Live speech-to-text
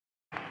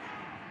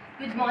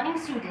Good morning,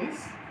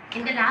 students.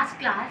 In the last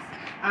class,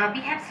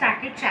 we have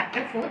started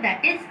chapter 4,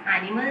 that is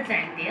animals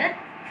and their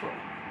food.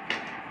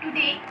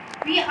 Today,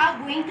 we are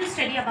going to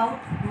study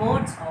about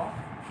modes of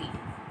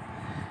feeding.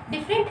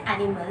 Different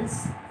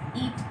animals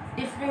eat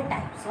different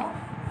types of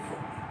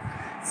food.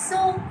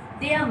 So,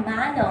 their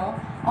manner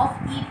of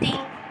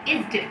eating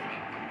is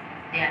different.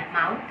 Their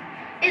mouth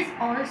is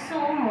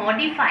also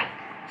modified,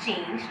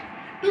 changed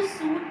to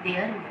suit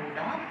their mode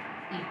of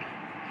eating.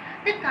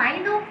 The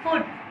kind of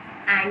food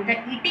and the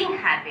eating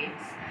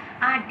habits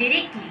are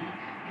directly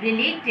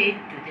related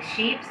to the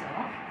shapes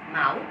of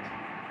mouth,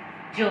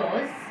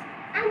 jaws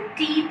and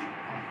teeth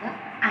of the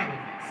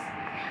animals.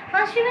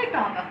 First we will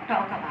talk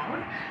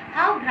about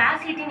how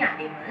grass-eating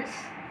animals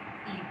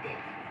eat their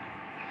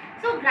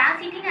food. So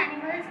grass-eating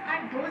animals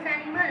are those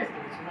who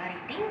are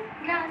eating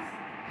grass.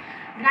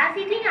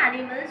 Grass-eating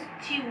animals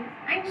chew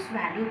and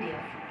swallow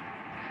their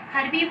food.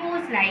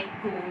 Herbivores like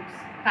goats,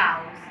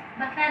 cows,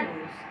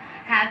 buffaloes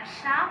have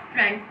sharp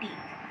front teeth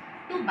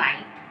to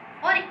bite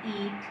or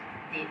eat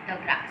the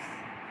grass.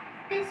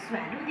 They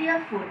swallow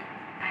their food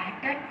at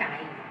a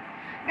time.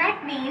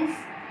 That means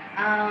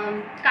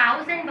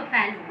cows and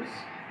buffaloes,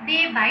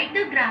 they bite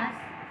the grass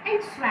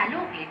and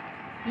swallow it.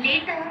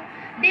 Later,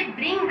 they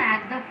bring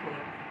back the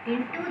food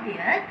into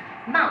their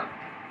mouth.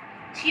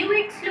 Chew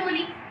it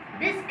slowly.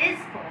 This is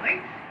called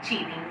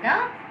chewing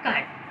the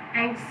cud,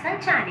 and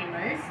such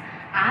animals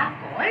are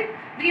called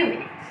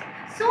ruminants.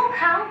 So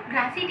how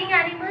grass-eating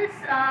animals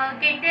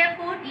get their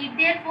food, eat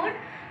their food?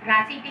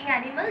 Grass-eating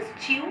animals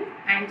chew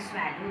and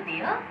swallow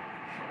their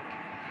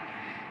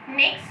food.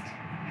 Next,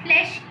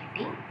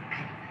 flesh-eating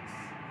animals.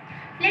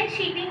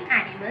 Flesh-eating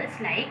animals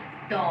like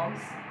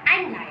dogs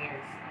and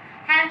lions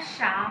have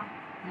sharp,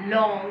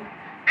 long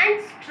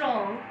and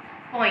strong,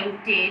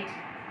 pointed,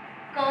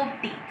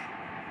 curved teeth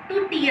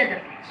to tear the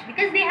flesh,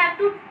 because they have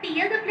to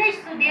tear the flesh,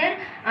 so their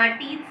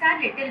teeth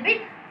are little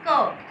bit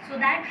curved so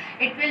that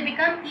it will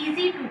become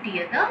easy to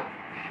tear the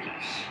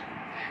flesh.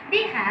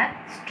 They have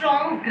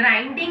strong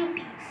grinding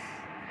teeth.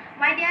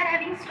 Why they are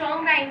having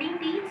strong grinding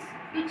teeth?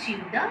 To chew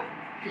the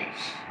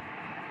flesh.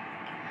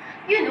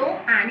 You know,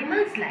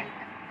 animals like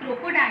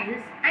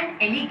crocodiles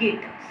and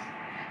alligators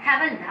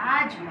have a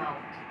large mouth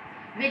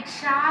with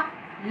sharp,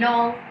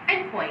 long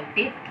and pointed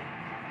teeth.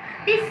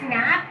 They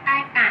snap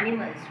at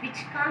animals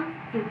which come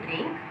to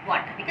drink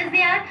water, because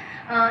they are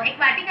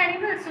aquatic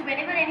animals. So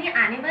whenever any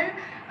animal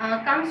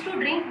comes to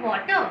drink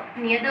water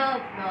near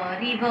the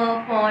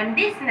river, pond,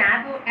 they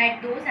snap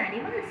at those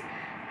animals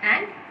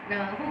and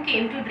who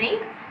came to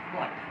drink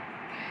water.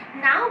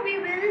 Now we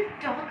will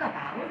talk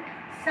about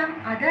some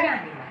other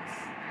animals,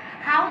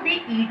 how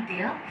they eat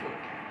their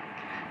food.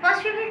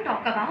 First we will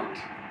talk about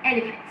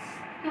elephants.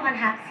 You all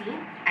have seen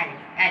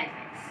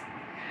elephants.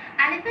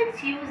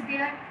 Elephants use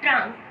their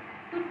trunk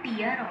to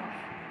tear off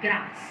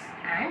grass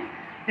and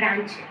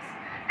branches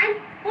and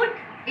put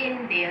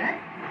in their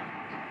mouth.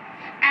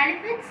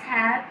 Elephants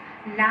have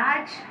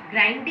large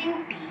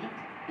grinding teeth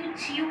to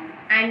chew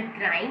and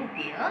grind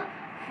their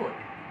food.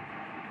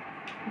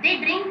 They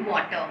drink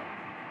water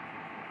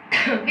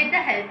with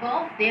the help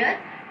of their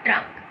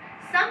trunk.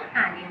 Some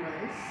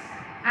animals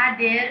are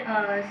there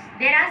are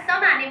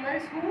some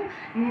animals who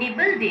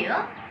nibble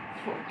their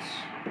food.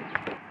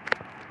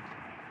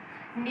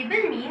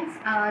 Nibble means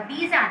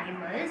these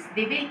animals,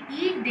 they will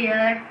eat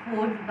their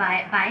food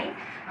by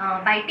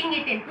biting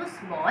it into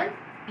small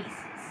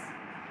pieces.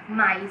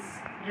 Mice,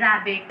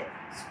 rabbit,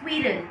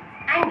 squirrel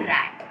and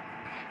rat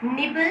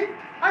nibble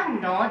or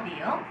gnaw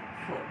their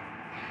food.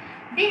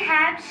 They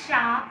have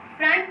sharp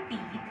front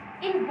teeth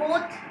in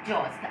both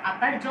jaws, the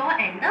upper jaw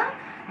and the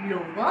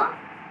lower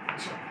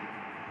jaw.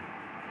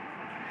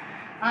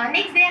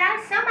 Next, there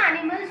are some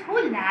animals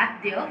who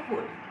lap their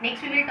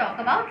food.St we will talk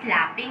about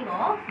lapping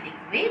of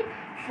liquid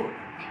food.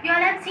 You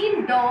all have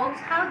seen dogs,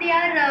 how they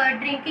are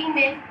drinking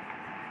milk.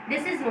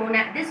 This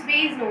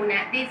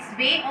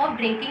way of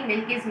drinking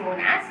milk is known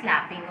as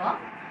lapping of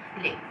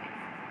liquid.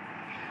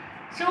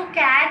 So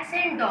cats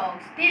and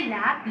dogs, they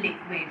lap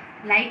liquid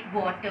like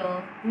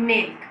water,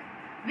 milk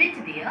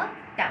with their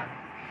tongue.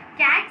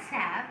 Cats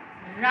have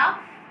rough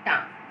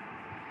tongue.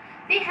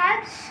 They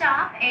have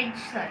sharp edge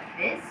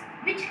surface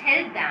which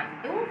help them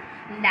to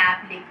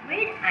lap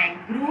liquid and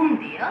groom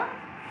their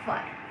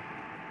fur.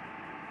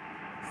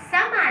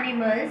 Some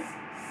animals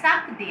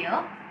suck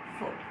their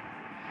food.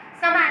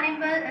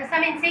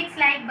 Some insects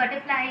like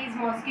butterflies,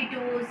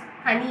 mosquitoes,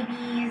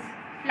 honeybees,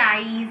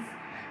 flies,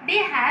 they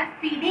have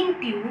feeding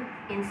tube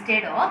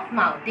instead of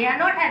mouth. They are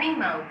not having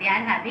mouth, they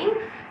are having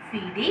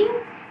feeding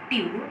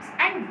tubes,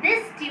 and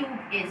this tube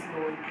is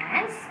known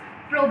as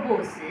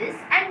proboscis,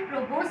 and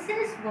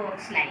proboscis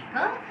works like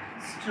a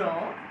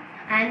straw,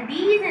 and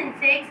these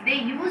insects, they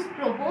use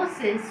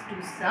proboscis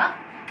to suck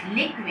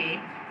liquid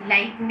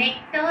like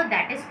nectar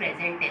that is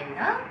present in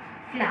the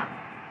flower,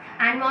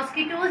 and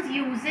mosquitoes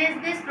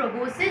uses this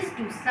proboscis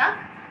to suck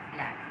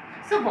blood.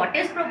 So what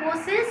is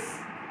proboscis?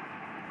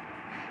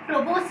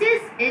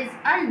 Proboscis is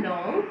a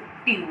long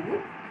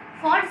tube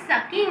for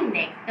sucking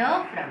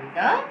nectar from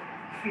the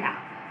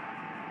flower.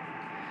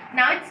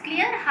 Now it's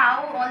clear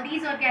how all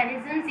these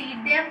organisms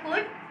eat their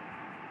food.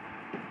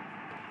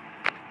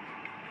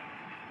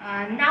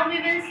 Now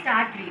we will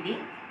start reading.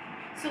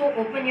 So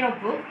open your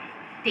book,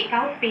 take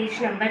out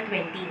page number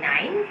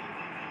 29.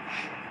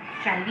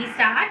 Shall we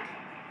start?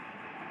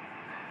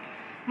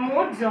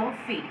 Modes of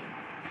feeding.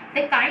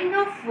 The kind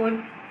of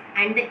food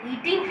and the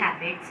eating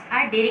habits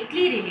are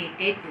directly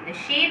related to the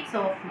shapes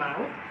of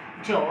mouth,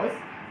 jaws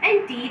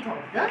and teeth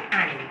of the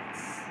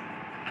animals.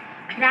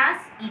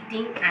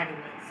 Grass-eating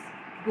animals,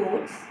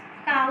 goats,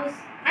 cows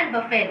and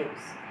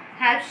buffaloes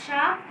have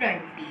sharp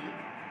front teeth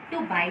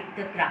to bite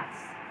the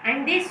grass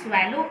and they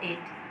swallow it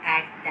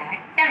at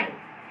that time.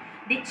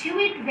 They chew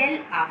it well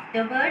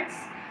afterwards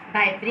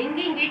by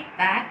bringing it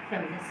back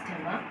from the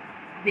stomach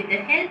with the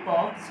help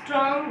of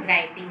strong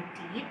grinding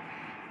teeth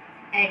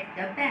at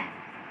the back.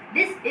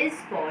 This is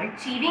called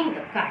chewing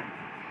the cud.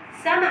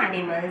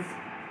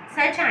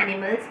 Such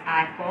animals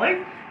are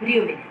called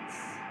ruminants.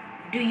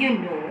 Do you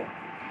know?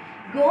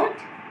 Goat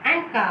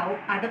and cow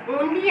are the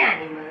only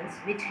animals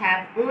which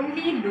have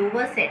only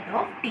lower set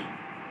of teeth.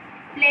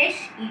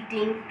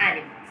 Flesh-eating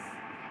animals.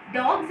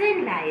 Dogs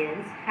and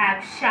lions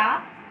have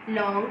sharp,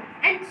 long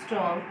and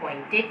strong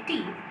pointed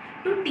teeth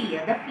to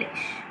tear the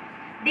flesh.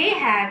 They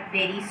have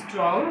very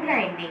strong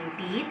grinding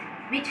teeth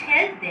which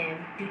help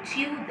them to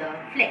chew the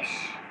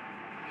flesh.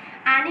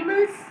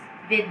 Animals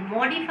with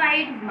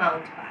modified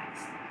mouth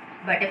parts.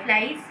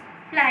 Butterflies,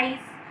 flies,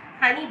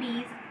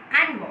 honeybees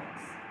and moths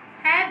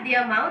have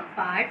their mouth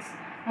parts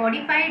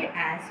modified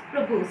as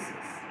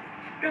proboscis.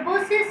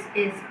 Proboscis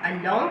is a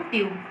long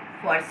tube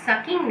for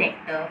sucking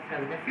nectar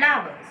from the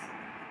flowers.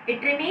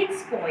 It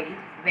remains coiled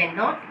when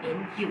not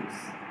in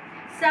use.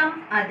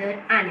 Some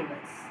other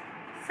animals.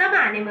 Some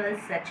animals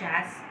such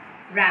as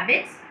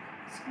rabbits,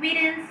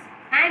 squirrels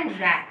and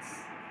rats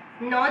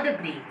gnaw the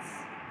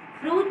grains,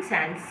 fruits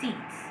and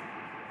seeds.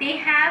 They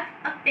have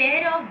a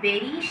pair of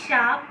very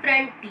sharp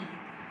front teeth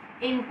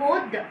in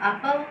both the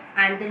upper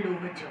and the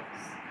lower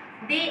jaws.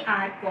 They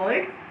are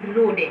called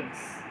rodents.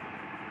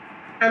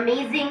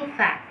 Amazing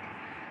fact.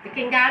 The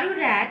kangaroo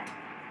rat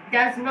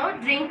does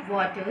not drink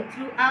water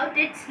throughout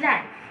its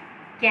life.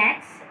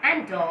 Cats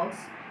and dogs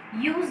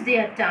use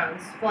their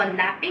tongues for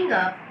lapping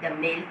up the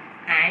milk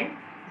and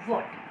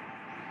water.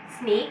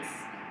 Snakes,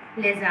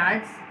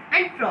 lizards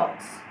and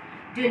frogs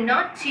do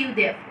not chew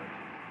their food.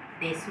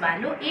 They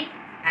swallow it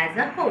as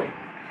a whole.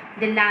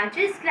 The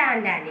largest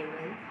land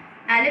animal,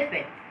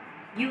 elephant,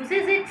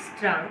 uses its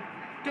trunk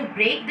to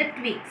break the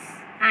twigs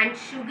and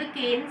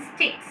sugarcane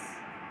sticks.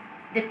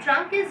 The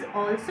trunk is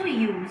also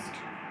used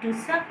to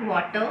suck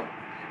water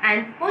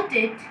and put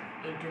it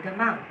into the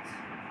mouth.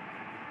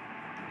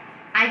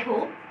 I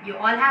hope you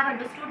all have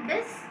understood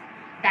this.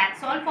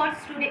 That's all for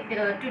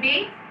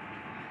today.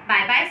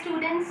 Bye bye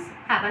students.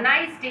 Have a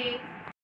nice day.